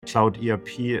Cloud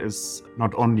ERP is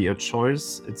not only a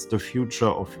choice, it's the future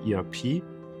of ERP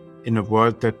in a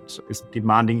world that is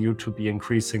demanding you to be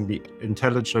increasingly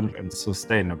intelligent and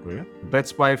sustainable.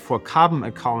 That's why for carbon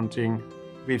accounting,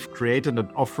 we've created an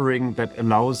offering that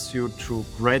allows you to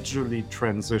gradually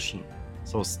transition.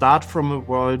 So start from a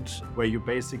world where you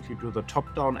basically do the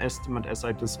top-down estimate as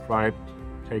I described,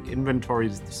 take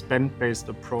inventories, the spend-based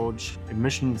approach,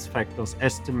 emissions factors,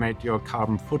 estimate your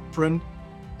carbon footprint.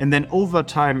 And then over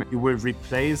time, you will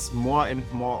replace more and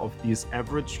more of these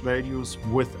average values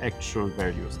with actual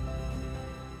values.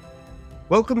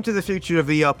 Welcome to the Future of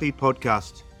ERP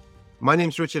podcast. My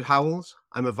name's Richard Howells.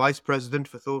 I'm a Vice President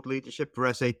for Thought Leadership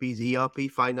for SAP's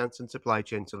ERP Finance and Supply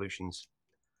Chain Solutions.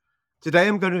 Today,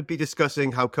 I'm going to be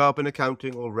discussing how carbon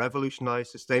accounting will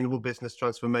revolutionize sustainable business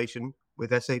transformation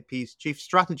with SAP's Chief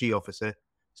Strategy Officer,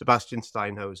 Sebastian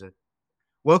Steinhaeuser.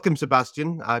 Welcome,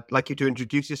 Sebastian. I'd like you to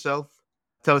introduce yourself.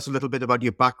 Tell us a little bit about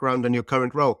your background and your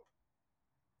current role.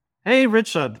 Hey,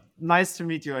 Richard. Nice to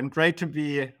meet you and great to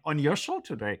be on your show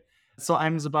today. So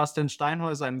I'm Sebastian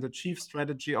Steinhaeuser. I'm the Chief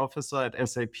Strategy Officer at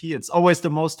SAP. It's always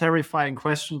the most terrifying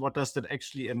question. What does that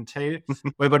actually entail?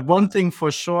 Well, but one thing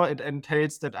for sure, it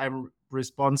entails that I'm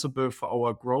responsible for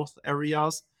our growth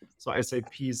areas. So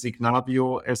SAP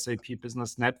Signavio, SAP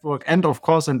Business Network, and of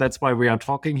course, and that's why we are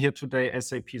talking here today,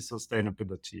 SAP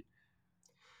Sustainability.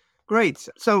 Great.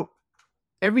 So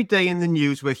every day in the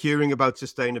news, we're hearing about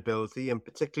sustainability and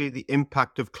particularly the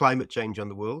impact of climate change on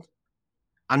the world.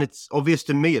 And it's obvious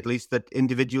to me, at least, that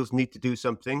individuals need to do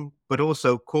something, but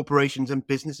also corporations and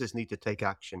businesses need to take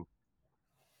action.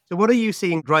 So what are you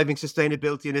seeing driving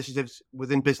sustainability initiatives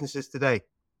within businesses today?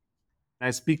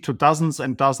 I speak to dozens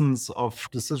and dozens of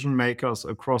decision makers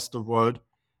across the world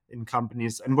in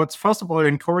companies. And what's first of all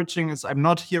encouraging is I'm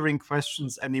not hearing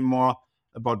questions anymore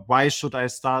about why should I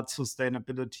start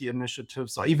sustainability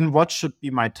initiatives or even what should be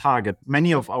my target.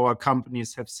 Many of our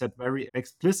companies have set very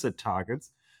explicit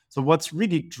targets. So what's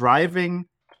really driving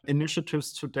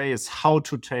initiatives today is how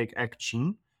to take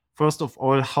action. First of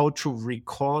all, how to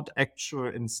record actual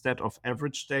instead of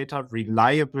average data,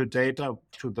 reliable data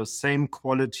to the same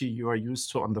quality you are used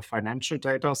to on the financial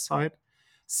data side.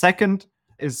 Second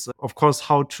is, of course,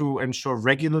 how to ensure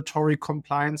regulatory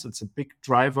compliance. It's a big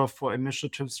driver for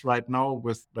initiatives right now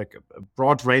with like a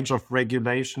broad range of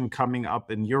regulation coming up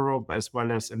in Europe as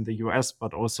well as in the US,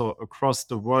 but also across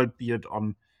the world, be it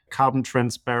on carbon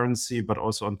transparency, but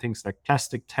also on things like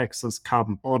plastic taxes,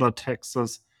 carbon border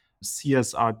taxes,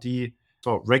 CSRD.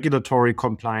 So regulatory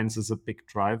compliance is a big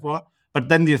driver. But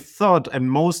then the third and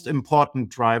most important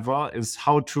driver is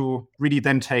how to really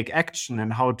then take action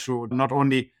and how to not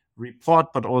only report,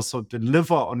 but also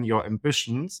deliver on your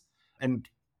ambitions. And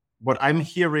what I'm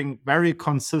hearing very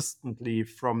consistently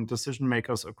from decision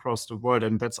makers across the world,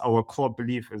 and that's our core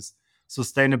belief, is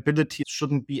sustainability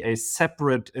shouldn't be a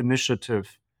separate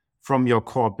initiative from your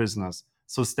core business.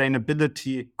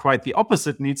 Sustainability, quite the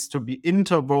opposite, needs to be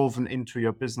interwoven into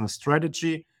your business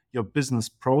strategy, your business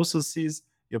processes,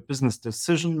 your business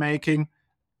decision-making,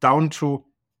 down to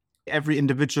every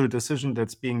individual decision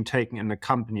that's being taken in the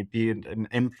company, be it an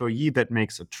employee that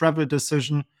makes a travel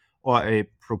decision or a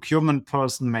procurement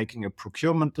person making a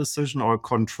procurement decision or a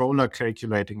controller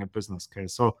calculating a business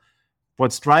case. So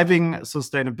what's driving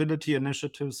sustainability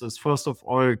initiatives is, first of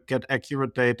all, get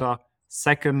accurate data.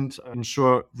 Second,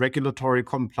 ensure regulatory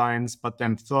compliance. But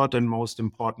then third, and most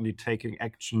importantly, taking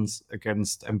actions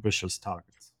against ambitious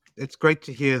targets. It's great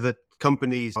to hear that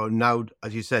companies are now,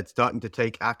 as you said, starting to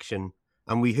take action.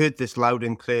 And we heard this loud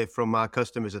and clear from our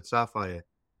customers at Sapphire.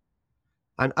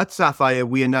 And at Sapphire,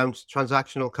 we announced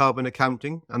transactional carbon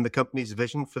accounting and the company's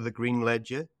vision for the green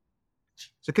ledger.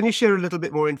 So can you share a little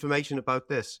bit more information about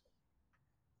this?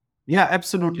 Yeah,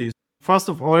 absolutely. First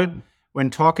of all, when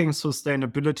talking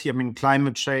sustainability, I mean,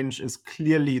 climate change is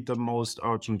clearly the most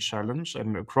urgent challenge.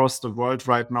 And across the world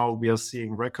right now, we are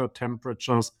seeing record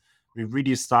temperatures. We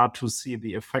really start to see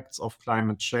the effects of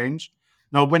climate change.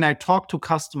 Now, when I talk to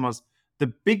customers,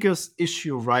 the biggest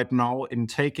issue right now in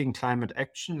taking climate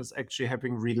action is actually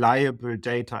having reliable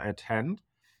data at hand.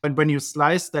 And when you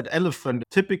slice that elephant,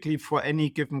 typically for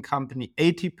any given company,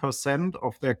 80%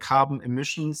 of their carbon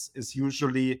emissions is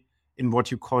usually in what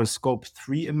you call scope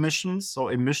 3 emissions. So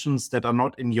emissions that are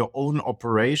not in your own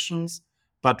operations,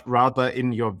 but rather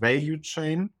in your value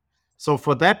chain. So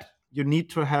for that, you need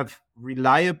to have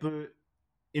reliable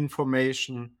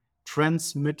information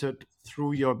transmitted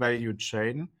through your value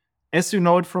chain, as you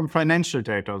know it from financial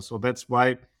data. So that's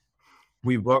why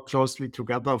we work closely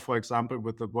together, for example,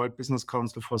 with the World Business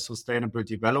Council for Sustainable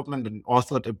Development and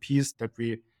authored a piece that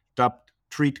we dubbed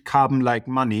Treat Carbon Like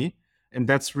Money. And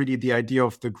that's really the idea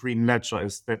of the Green Ledger,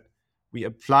 is that we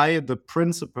apply the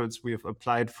principles we have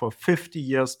applied for 50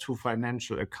 years to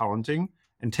financial accounting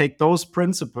and take those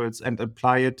principles and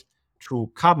apply it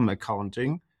to carbon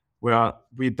accounting, where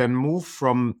we then move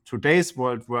from today's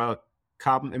world where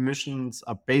carbon emissions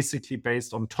are basically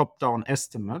based on top-down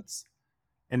estimates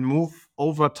and move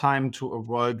over time to a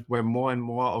world where more and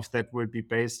more of that will be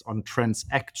based on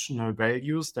transactional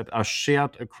values that are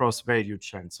shared across value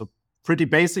chains. So pretty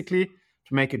basically,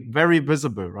 to make it very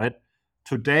visible, right?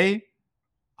 Today,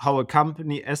 how a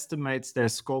company estimates their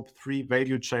scope 3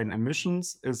 value chain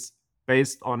emissions is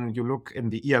based on, you look in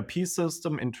the ERP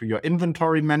system into your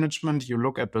inventory management, you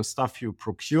look at the stuff you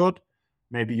procured,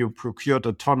 maybe you procured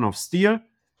a ton of steel,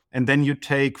 and then you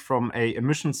take from a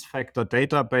emissions factor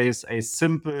database a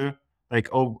simple, like,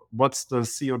 oh, what's the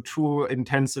CO2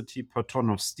 intensity per ton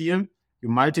of steel? You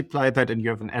multiply that and you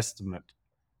have an estimate.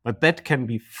 But that can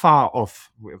be far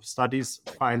off. Studies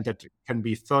find that it can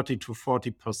be 30 to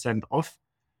 40% off.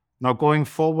 Now, going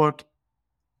forward,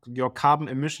 your carbon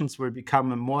emissions will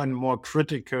become a more and more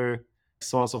critical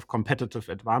source of competitive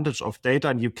advantage of data.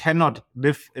 And you cannot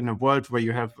live in a world where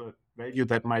you have a value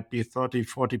that might be 30,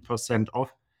 40%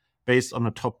 off based on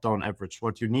a top-down average.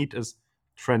 What you need is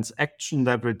transaction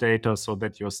level data so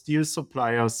that your steel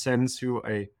supplier sends you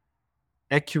a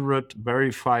accurate,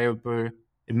 verifiable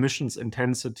emissions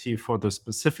intensity for the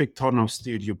specific ton of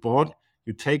steel you bought.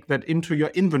 You take that into your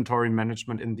inventory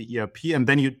management in the ERP, and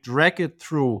then you drag it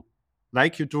through,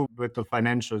 like you do with the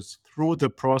financials, through the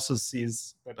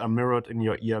processes that are mirrored in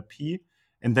your ERP,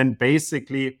 and then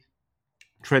basically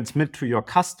transmit to your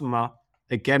customer,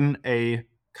 again, a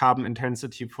carbon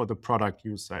intensity for the product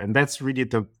user. And that's really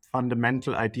the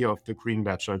fundamental idea of the green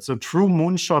ledger. It's a true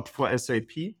moonshot for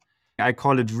SAP. I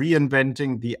call it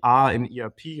reinventing the R in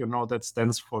ERP. That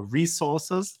stands for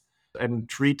resources, and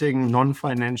treating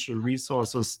non-financial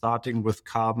resources, starting with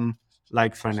carbon,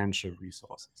 like financial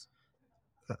resources.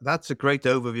 That's a great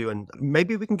overview. And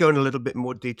maybe we can go in a little bit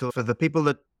more detail for the people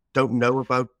that don't know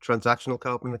about transactional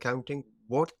carbon accounting.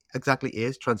 What exactly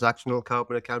is transactional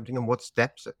carbon accounting, and what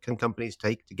steps can companies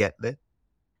take to get there?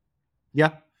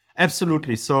 Yeah,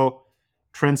 absolutely. So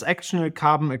transactional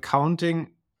carbon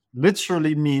accounting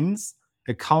literally means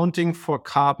accounting for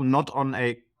carbon not on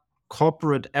a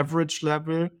corporate average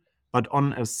level, but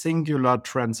on a singular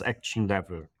transaction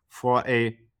level for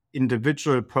a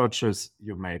individual purchase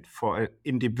you made, for an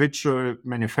individual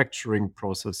manufacturing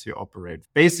process you operate.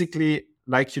 Basically,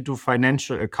 like you do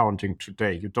financial accounting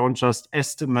today, you don't just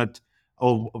estimate,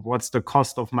 oh, what's the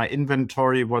cost of my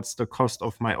inventory? What's the cost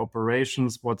of my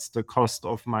operations? What's the cost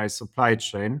of my supply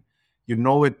chain? You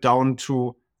know it down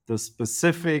to the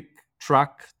specific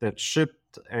truck that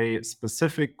shipped a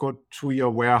specific good to your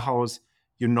warehouse.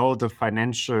 You know the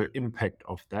financial impact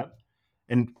of that.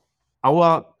 And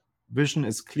our vision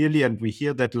is clearly, and we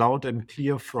hear that loud and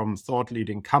clear from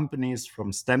thought-leading companies,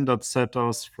 from standard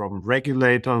setters, from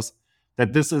regulators,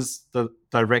 that this is the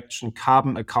direction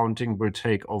carbon accounting will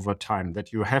take over time,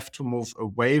 that you have to move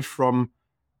away from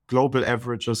global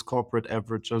averages, corporate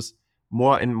averages,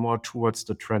 more and more towards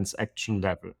the transaction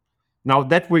level. Now,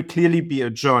 that will clearly be a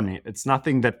journey. It's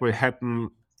nothing that will happen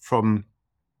from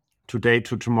today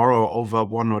to tomorrow over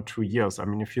 1 or 2 years. I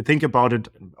mean, if you think about it,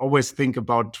 always think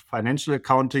about financial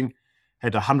accounting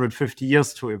had 150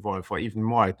 years to evolve, or even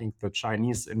more. I think the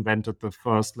Chinese invented the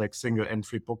first single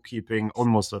entry bookkeeping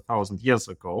almost 1,000 years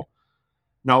ago.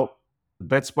 Now,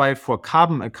 that's why for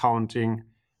carbon accounting,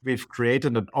 we've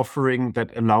created an offering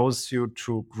that allows you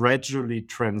to gradually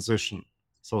transition.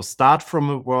 So start from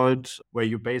a world where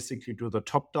you basically do the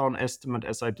top-down estimate,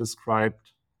 as I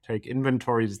described, take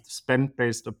inventory,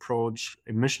 spend-based approach,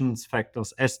 emissions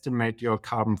factors, estimate your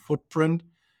carbon footprint.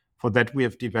 For that, we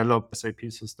have developed SAP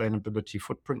Sustainability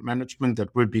Footprint Management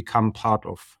that will become part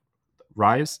of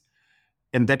RISE.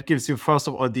 And that gives you, first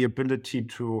of all, the ability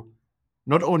to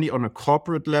not only on a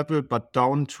corporate level, but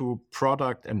down to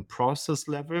product and process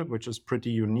level, which is pretty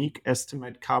unique,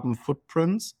 estimate carbon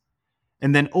footprints.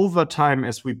 And then over time,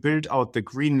 as we build out the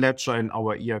green ledger in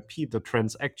our ERP, the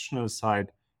transactional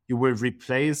side, you will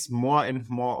replace more and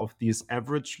more of these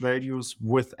average values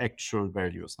with actual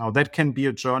values. Now, that can be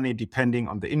a journey depending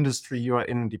on the industry you are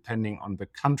in, depending on the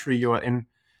country you are in.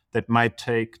 That might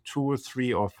take 2,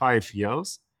 3, or 5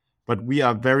 years. But we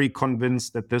are very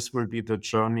convinced that this will be the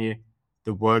journey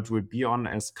the world will be on,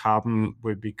 as carbon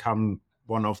will become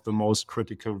one of the most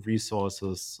critical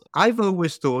resources. I've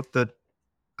always thought that,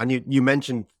 and you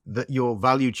mentioned that your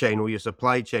value chain or your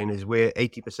supply chain is where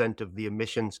 80% of the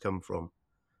emissions come from.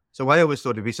 So I always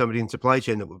thought it'd be somebody in supply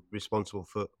chain that would be responsible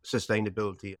for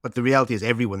sustainability. But the reality is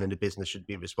everyone in the business should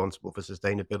be responsible for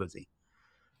sustainability.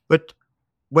 But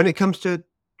when it comes to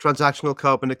transactional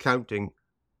carbon accounting,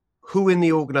 who in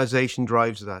the organization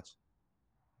drives that?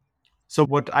 So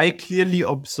what I clearly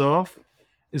observe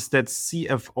is that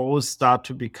CFOs start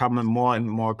to become a more and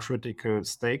more critical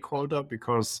stakeholder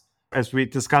because, as we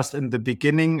discussed in the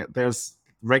beginning, there's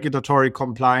regulatory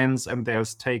compliance and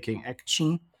there's taking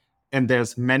action and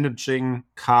there's managing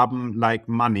carbon like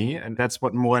money. And that's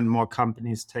what more and more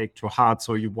companies take to heart.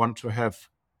 So you want to have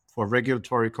for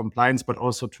regulatory compliance, but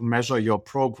also to measure your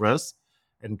progress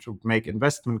and to make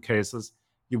investment cases,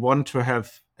 you want to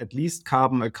have at least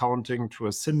carbon accounting to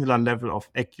a similar level of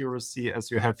accuracy as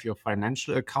you have your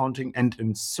financial accounting and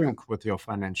in sync with your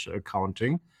financial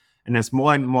accounting. And as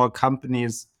more and more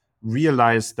companies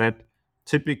realize that,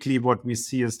 typically what we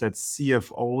see is that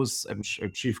CFOs and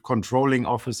chief controlling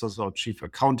officers or chief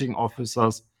accounting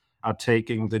officers are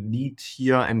taking the lead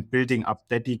here and building up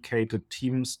dedicated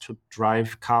teams to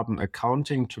drive carbon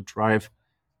accounting, to drive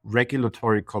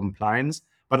regulatory compliance.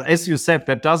 But as you said,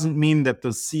 that doesn't mean that the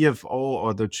CFO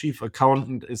or the chief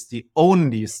accountant is the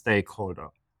only stakeholder,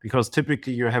 because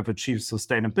typically you have a chief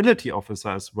sustainability officer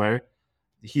as well.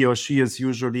 He or she is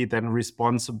usually then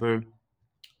responsible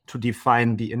to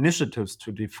define the initiatives,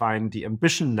 to define the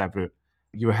ambition level.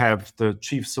 You have the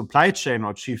chief supply chain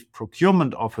or chief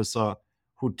procurement officer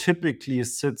who typically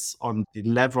sits on the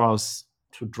levers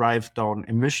to drive down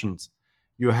emissions.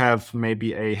 You have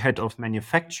maybe a head of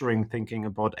manufacturing thinking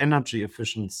about energy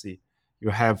efficiency. You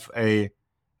have a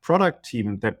product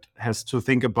team that has to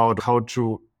think about how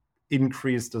to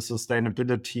increase the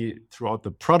sustainability throughout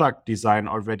the product design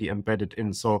already embedded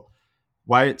in. So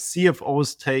while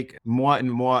CFOs take more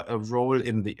and more a role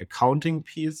in the accounting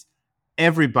piece,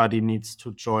 everybody needs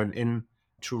to join in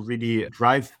to really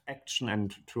drive action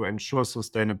and to ensure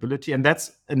sustainability. And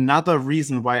that's another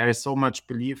reason why I so much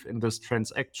believe in this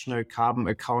transactional carbon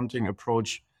accounting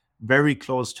approach, very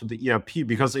close to the ERP.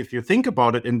 Because if you think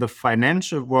about it, in the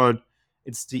financial world,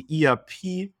 it's the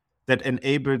ERP that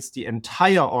enables the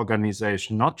entire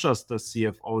organization, not just the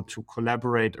CFO, to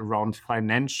collaborate around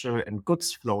financial and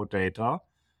goods flow data.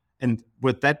 And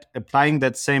with that, applying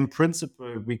that same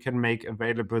principle, we can make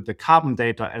available the carbon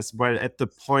data as well at the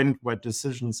point where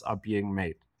decisions are being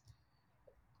made.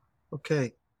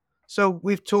 Okay. So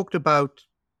we've talked about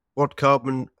what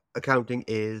carbon accounting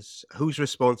is, who's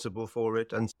responsible for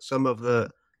it, and some of the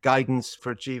guidance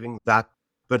for achieving that.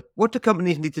 But what do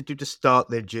companies need to do to start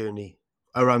their journey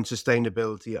around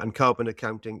sustainability and carbon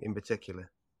accounting in particular?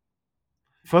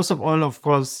 First of all, of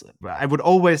course, I would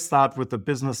always start with the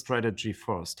business strategy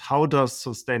first. How does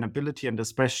sustainability and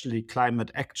especially climate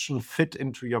action fit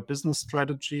into your business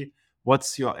strategy?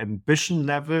 What's your ambition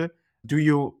level? Do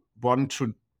you want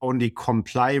to only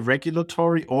comply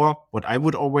regulatory, or what I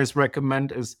would always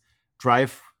recommend is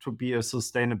drive to be a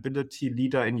sustainability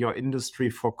leader in your industry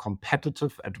for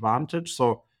competitive advantage?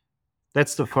 So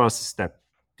that's the first step.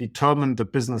 Determine the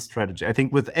business strategy. I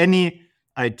think with any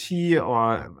IT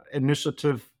or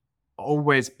initiative,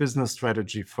 always business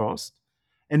strategy first.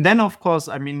 And then, of course,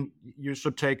 I mean, you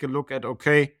should take a look at,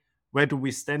 okay, where do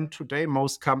we stand today?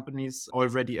 Most companies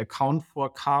already account for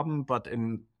carbon, but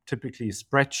in typically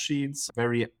spreadsheets,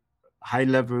 very high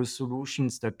level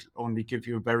solutions that only give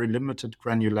you very limited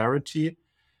granularity.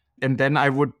 And then I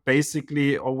would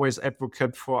basically always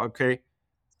advocate for, okay,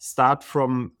 start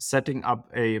from setting up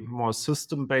a more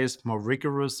system-based, more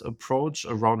rigorous approach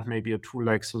around maybe a tool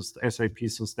like SAP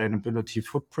Sustainability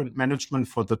Footprint Management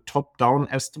for the top-down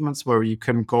estimates, where you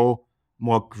can go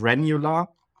more granular.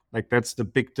 Like that's the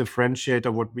big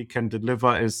differentiator. What we can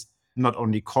deliver is not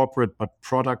only corporate, but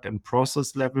product and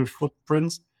process level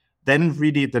footprints. Then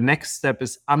really the next step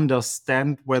is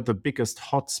understand where the biggest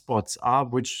hotspots are,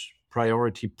 which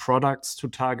priority products to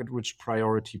target, which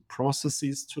priority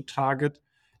processes to target,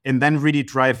 and then really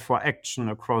drive for action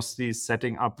across these,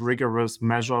 setting up rigorous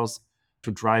measures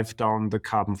to drive down the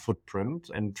carbon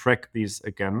footprint and track these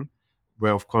again,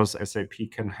 where, of course, SAP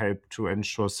can help to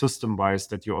ensure system-wise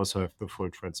that you also have the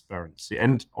full transparency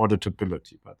and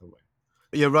auditability, by the way.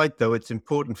 You're right, though. It's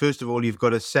important. First of all, you've got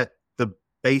to set the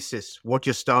basis, what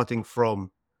you're starting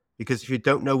from. Because if you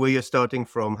don't know where you're starting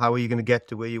from, how are you going to get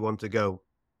to where you want to go?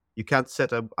 You can't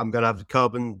set up, I'm going to have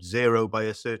carbon zero by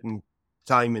a certain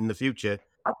time in the future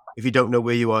if you don't know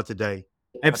where you are today.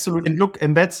 Absolutely. And look,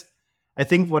 and that's, I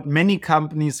think what many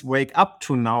companies wake up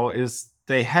to now is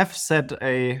they have set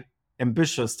a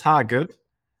ambitious target,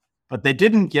 but they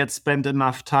didn't yet spend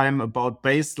enough time about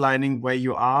baselining where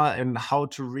you are and how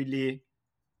to really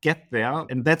get there.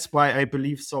 And that's why I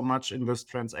believe so much in this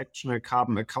transactional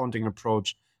carbon accounting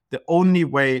approach. The only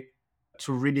way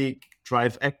to really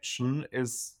drive action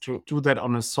is to do that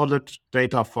on a solid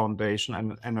data foundation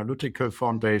and analytical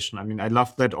foundation. I mean, I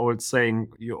love that old saying,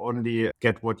 you only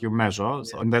get what you measure.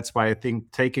 So, and that's why I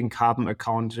think taking carbon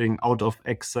accounting out of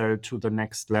Excel to the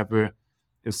next level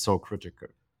is so critical.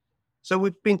 So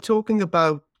we've been talking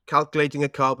about calculating a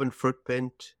carbon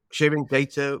footprint, sharing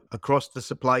data across the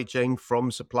supply chain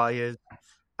from suppliers,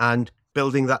 and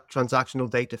building that transactional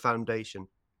data foundation.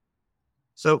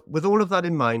 So with all of that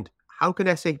in mind, how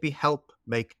can SAP help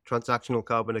make transactional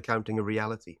carbon accounting a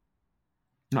reality?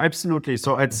 Absolutely.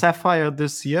 So at Sapphire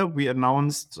this year, we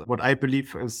announced what I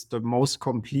believe is the most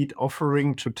complete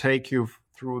offering to take you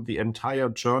through the entire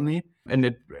journey. And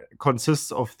it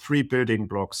consists of 3 building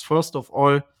blocks. First of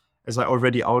all, as I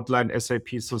already outlined, SAP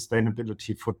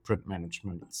Sustainability Footprint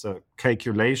Management. It's a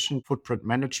calculation footprint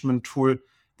management tool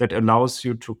that allows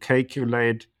you to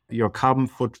calculate your carbon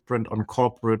footprint on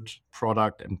corporate,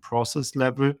 product, and process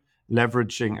level,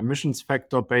 leveraging emissions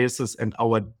factor basis and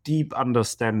our deep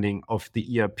understanding of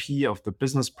the ERP, of the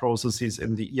business processes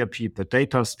in the ERP, the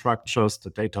data structures,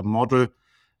 the data model.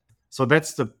 So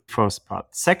that's the first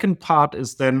part. Second part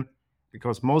is then,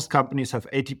 because most companies have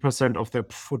 80% of their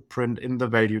footprint in the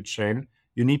value chain,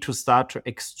 you need to start to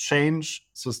exchange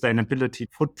sustainability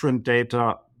footprint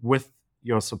data with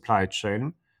your supply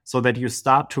chain so that you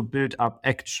start to build up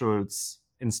actuals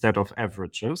instead of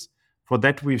averages. For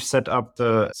that, we've set up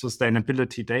the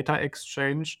Sustainability Data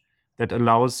Exchange that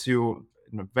allows you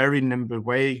in a very nimble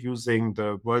way using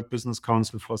the World Business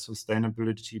Council for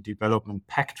Sustainability Development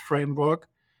Pact framework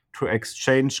to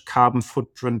exchange carbon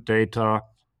footprint data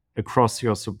across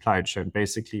your supply chain.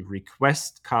 Basically,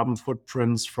 request carbon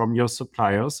footprints from your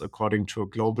suppliers according to a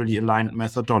globally aligned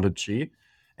methodology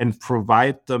and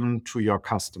provide them to your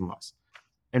customers.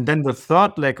 And then the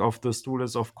third leg of the stool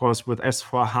is, of course, with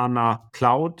S/4HANA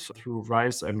Cloud through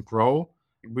Rise and Grow.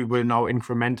 We will now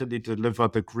incrementally deliver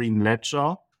the Green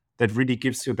Ledger that really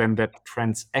gives you then that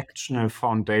transactional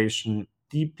foundation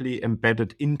deeply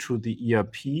embedded into the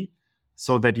ERP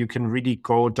so that you can really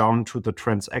go down to the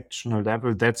transactional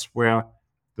level. That's where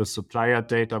the supplier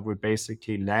data will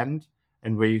basically land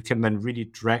and where you can then really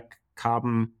drag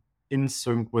carbon in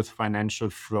sync with financial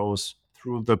flows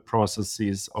through the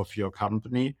processes of your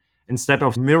company, instead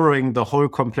of mirroring the whole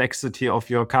complexity of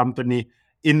your company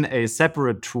in a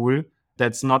separate tool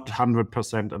that's not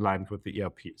 100% aligned with the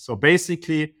ERP. So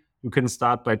basically, you can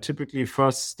start by typically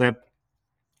first step,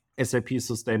 SAP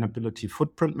Sustainability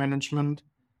Footprint Management,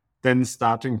 then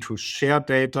starting to share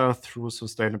data through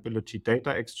Sustainability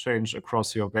Data Exchange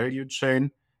across your value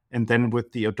chain, and then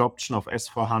with the adoption of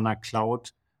S/4HANA Cloud,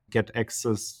 get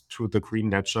access to the Green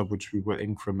Ledger, which we will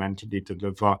incrementally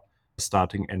deliver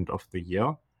starting end of the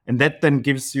year. And that then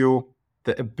gives you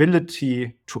the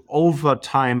ability to, over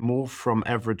time, move from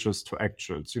averages to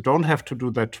actuals. You don't have to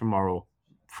do that tomorrow.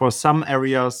 For some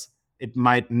areas, it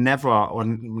might never or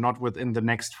not within the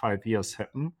next 5 years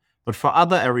happen. But for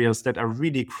other areas that are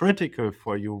really critical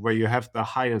for you, where you have the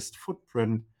highest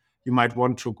footprint, you might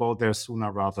want to go there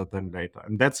sooner rather than later.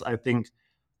 And that's, I think,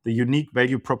 the unique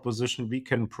value proposition we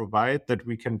can provide, that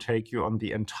we can take you on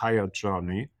the entire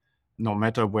journey, no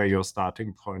matter where your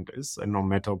starting point is and no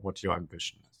matter what your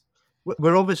ambition is.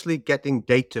 We're obviously getting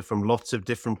data from lots of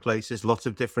different places, lots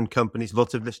of different companies,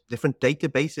 lots of different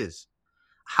databases.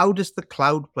 How does the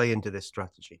cloud play into this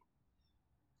strategy?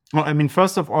 Well, I mean,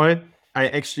 first of all, I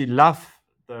actually love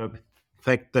the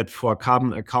fact that for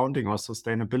carbon accounting or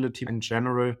sustainability in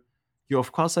general, you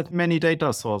of course have many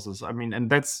data sources. I mean, and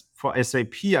that's for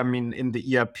SAP. I mean, in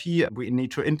the ERP, we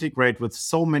need to integrate with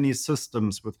so many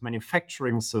systems, with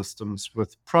manufacturing systems,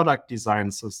 with product design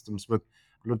systems, with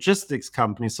logistics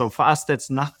companies. So for us, that's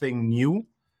nothing new.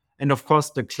 And of course,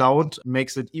 the cloud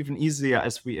makes it even easier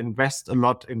as we invest a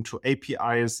lot into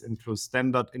APIs, into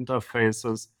standard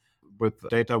interfaces with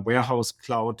Data Warehouse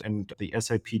Cloud and the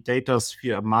SAP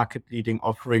DataSphere, a market-leading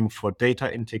offering for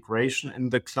data integration in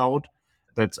the cloud.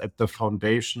 That's at the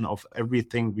foundation of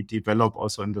everything we develop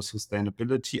also in the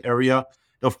sustainability area.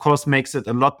 It, of course, makes it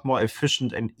a lot more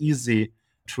efficient and easy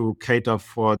to cater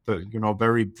for the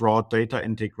very broad data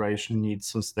integration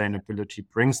needs sustainability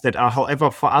brings, that are,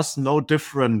 however, for us, no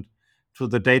different to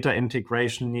the data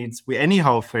integration needs we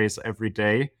anyhow face every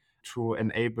day to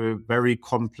enable very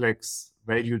complex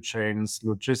value chains,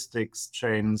 logistics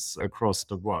chains across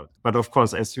the world. But of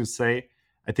course, as you say,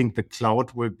 I think the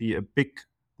cloud will be a big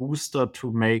booster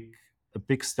to make a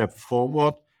big step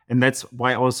forward. And that's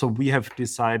why also we have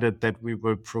decided that we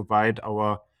will provide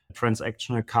our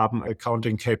transactional carbon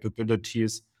accounting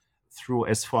capabilities through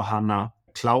S/4HANA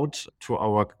Cloud to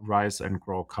our Rise and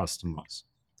Grow customers.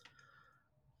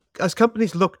 As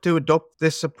companies look to adopt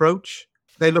this approach,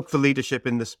 They look for leadership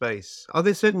in the space. Are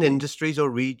there certain industries or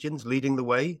regions leading the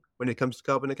way when it comes to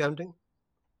carbon accounting?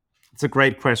 It's a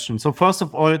great question. So first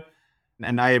of all,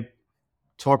 and I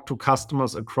talk to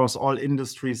customers across all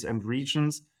industries and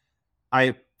regions,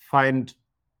 I find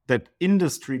that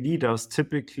industry leaders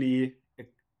typically,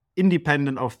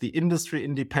 independent of the industry,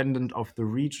 independent of the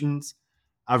regions,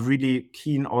 are really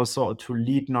keen also to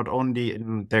lead not only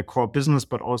in their core business,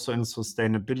 but also in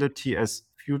sustainability, as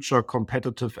future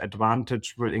competitive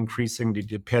advantage will increasingly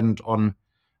depend on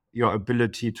your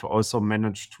ability to also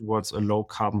manage towards a low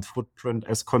carbon footprint,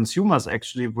 as consumers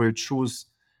actually will choose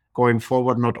going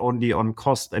forward not only on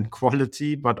cost and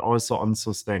quality, but also on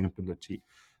sustainability.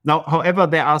 Now, however,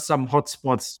 there are some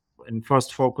hotspots, and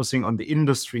first focusing on the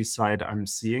industry side, I'm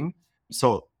seeing.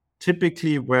 So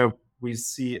typically where we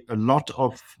see a lot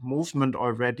of movement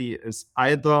already is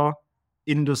either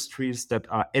industries that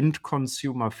are end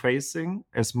consumer facing,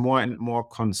 as more and more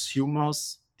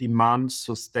consumers demand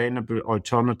sustainable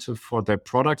alternative for their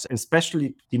products,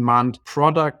 especially demand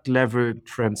product level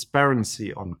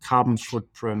transparency on carbon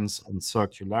footprints, on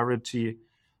circularity.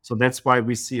 So that's why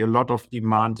we see a lot of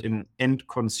demand in end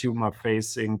consumer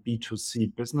facing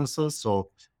B2C businesses. So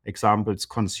examples,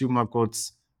 consumer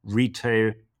goods,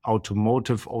 retail,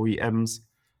 automotive OEMs.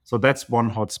 So that's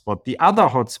one hotspot. The other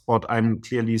hotspot I'm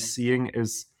clearly seeing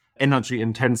is energy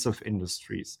intensive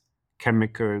industries,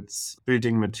 chemicals,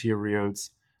 building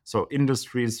materials. So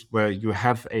industries where you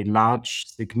have a large,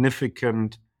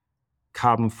 significant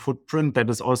carbon footprint that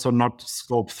is also not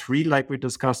scope 3 like we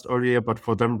discussed earlier, but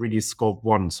for them really scope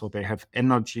 1. So they have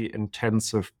energy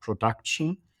intensive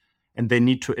production and they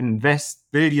need to invest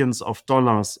billions of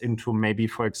dollars into maybe,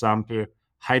 for example,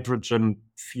 hydrogen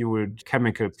fueled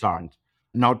chemical plant.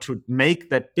 Now, to make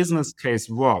that business case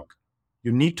work,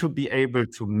 you need to be able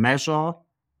to measure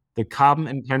the carbon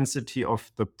intensity of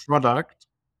the product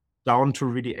down to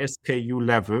really SKU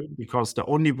level, because the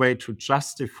only way to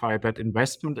justify that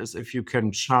investment is if you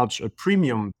can charge a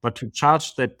premium. But to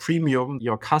charge that premium,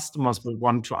 your customers will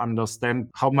want to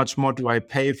understand how much more do I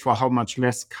pay for how much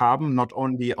less carbon, not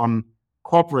only on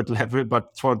corporate level,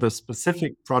 but for the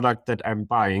specific product that I'm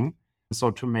buying. So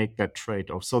to make that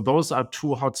trade-off. So those are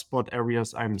two hotspot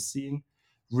areas I'm seeing.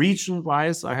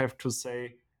 Region-wise, I have to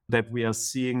say that we are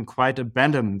seeing quite a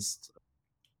balanced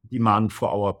demand for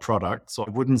our product. So I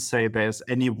wouldn't say there's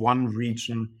any one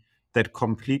region that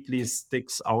completely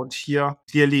sticks out here.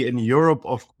 Clearly in Europe,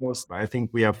 of course, I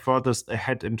think we are furthest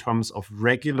ahead in terms of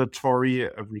regulatory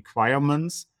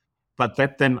requirements, but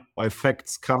that then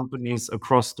affects companies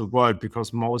across the world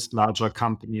because most larger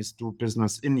companies do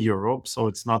business in Europe. So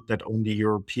it's not that only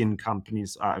European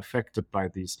companies are affected by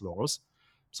these laws.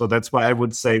 So that's why I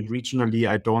would say regionally,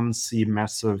 I don't see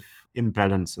massive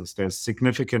imbalances. There's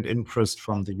significant interest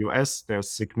from the US, there's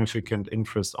significant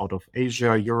interest out of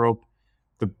Asia, Europe.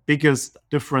 The biggest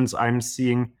difference I'm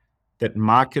seeing that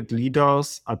market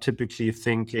leaders are typically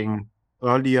thinking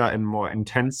earlier and more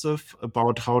intensive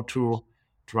about how to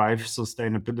drive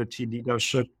sustainability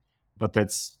leadership, but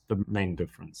that's the main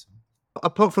difference.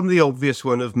 Apart from the obvious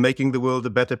one of making the world a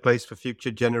better place for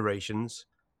future generations,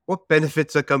 what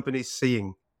benefits are companies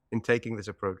seeing in taking this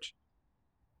approach?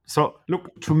 So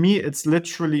look, to me, it's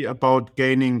literally about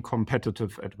gaining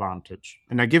competitive advantage.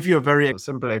 And I give you a very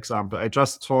simple example. I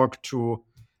just talked to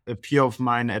a peer of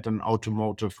mine at an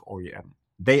automotive OEM.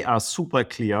 They are super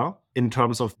clear in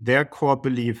terms of their core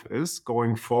belief is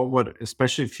going forward,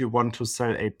 especially if you want to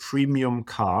sell a premium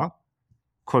car,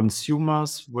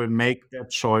 consumers will make their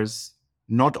choice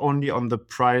not only on the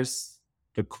price,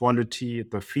 the quality,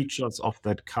 the features of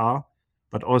that car,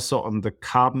 but also on the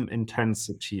carbon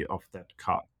intensity of that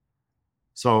car.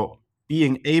 So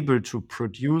being able to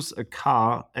produce a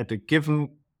car at a given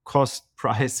cost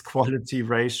price quality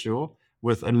ratio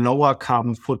with a lower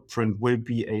carbon footprint will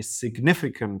be a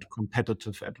significant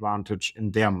competitive advantage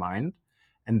in their mind.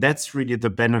 And that's really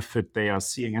the benefit they are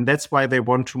seeing. And that's why they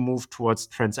want to move towards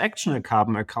transactional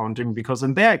carbon accounting, because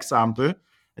in their example,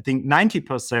 I think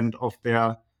 90% of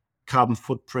their carbon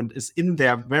footprint is in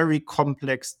their very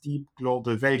complex, deep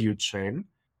global value chain.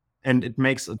 And it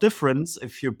makes a difference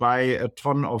if you buy a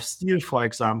ton of steel, for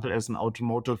example, as an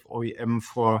automotive OEM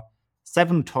for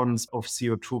 7 tons of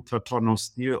CO2 per ton of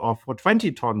steel or for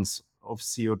 20 tons of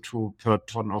CO2 per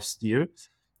ton of steel.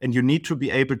 And you need to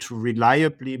be able to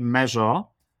reliably measure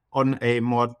on a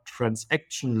more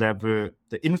transaction level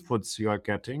the inputs you are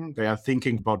getting. They are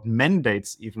thinking about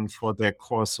mandates even for their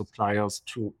core suppliers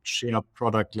to share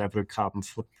product level carbon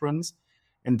footprints.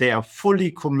 And they are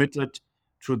fully committed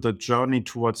to the journey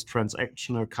towards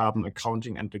transactional carbon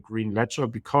accounting and the green ledger,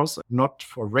 because not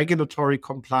for regulatory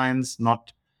compliance,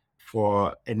 not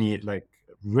for any like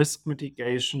risk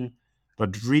mitigation,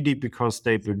 but really because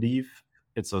they believe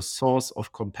it's a source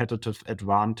of competitive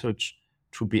advantage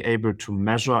to be able to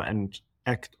measure and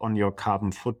act on your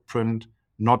carbon footprint,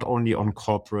 not only on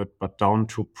corporate, but down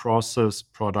to process,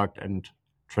 product, and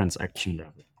transaction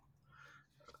level.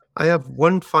 I have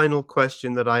one final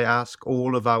question that I ask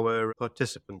all of our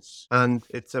participants, and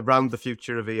it's around the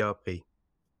future of ERP.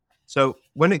 So,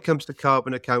 when it comes to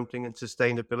carbon accounting and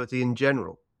sustainability in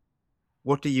general,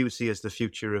 what do you see as the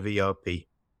future of ERP?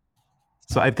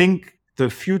 So I think the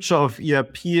future of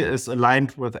ERP is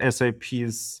aligned with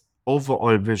SAP's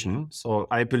overall vision. So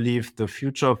I believe the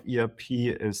future of ERP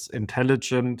is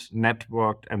intelligent,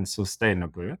 networked, and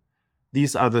sustainable.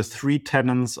 These are the three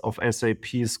tenets of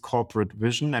SAP's corporate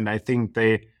vision, and I think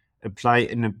they apply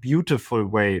in a beautiful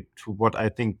way to what I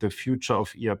think the future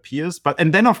of ERP is.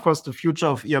 And then, of course, the future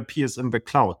of ERP is in the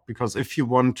cloud, because if you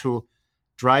want to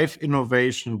drive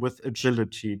innovation with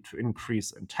agility to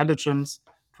increase intelligence,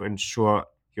 to ensure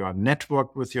you are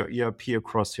networked with your ERP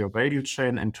across your value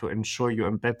chain, and to ensure you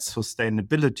embed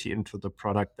sustainability into the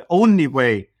product, the only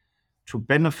way to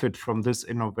benefit from this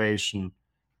innovation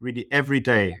really every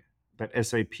day that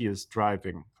SAP is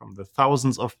driving from the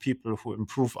thousands of people who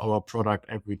improve our product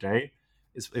every day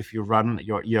is if you run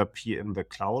your ERP in the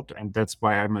cloud. And that's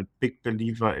why I'm a big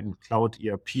believer in cloud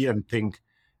ERP and think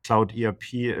cloud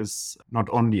ERP is not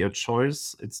only a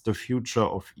choice, it's the future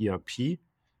of ERP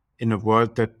in a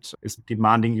world that is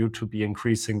demanding you to be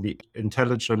increasingly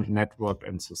intelligent, networked,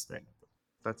 and sustainable.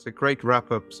 That's a great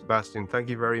wrap up, Sebastian. Thank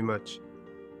you very much.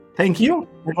 Thank you.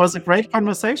 It was a great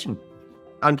conversation.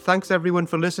 And thanks everyone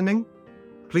for listening.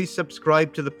 Please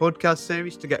subscribe to the podcast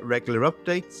series to get regular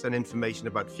updates and information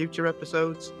about future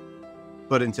episodes.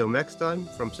 But until next time,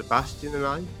 from Sebastian and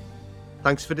I,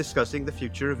 thanks for discussing the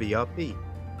future of ERP.